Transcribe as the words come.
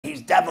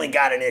definitely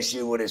got an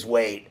issue with his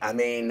weight. I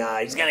mean,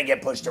 he's going to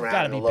get pushed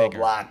around in the low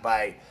block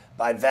by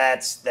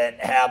vets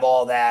that have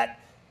all that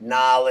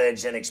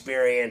knowledge and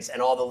experience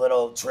and all the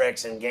little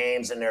tricks and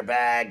games in their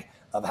bag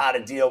of how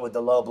to deal with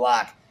the low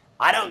block.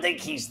 I don't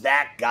think he's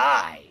that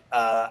guy.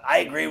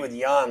 I agree with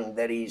Young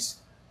that he's,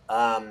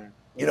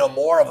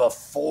 more of a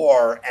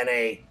 4 and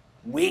a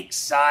weak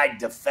side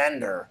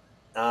defender.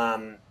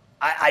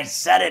 I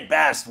said it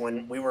best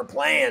when we were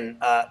playing.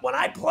 When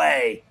I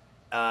play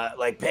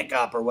like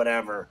pickup or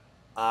whatever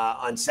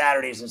on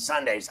Saturdays and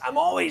Sundays, I'm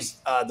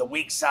always the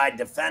weak side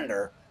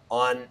defender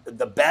on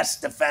the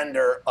best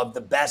defender of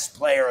the best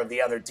player of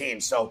the other team.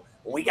 So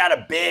when we got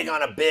a big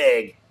on a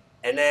big,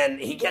 and then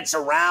he gets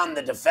around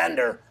the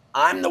defender,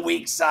 I'm the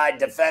weak side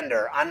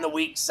defender. I'm the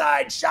weak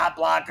side shot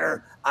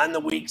blocker. I'm the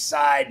weak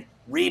side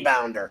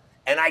rebounder.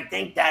 And I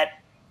think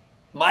that,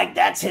 Mike,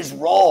 that's his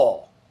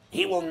role.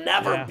 He will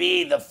never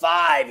be the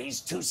 5. He's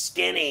too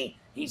skinny.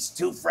 He's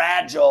too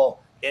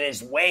fragile in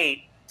his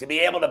weight to be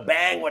able to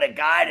bang with a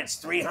guy that's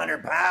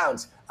 300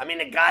 pounds. I mean,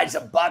 the guy's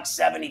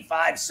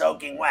 $175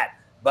 soaking wet.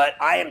 But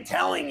I am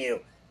telling you,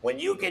 when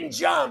you can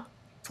jump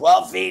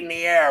 12 feet in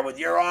the air with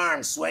your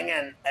arms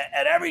swinging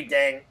at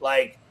everything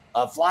like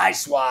a fly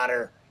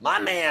swatter, my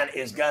man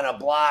is going to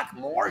block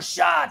more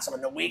shots on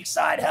the weak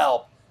side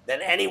help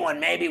than anyone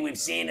maybe we've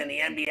seen in the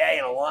NBA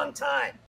in a long time.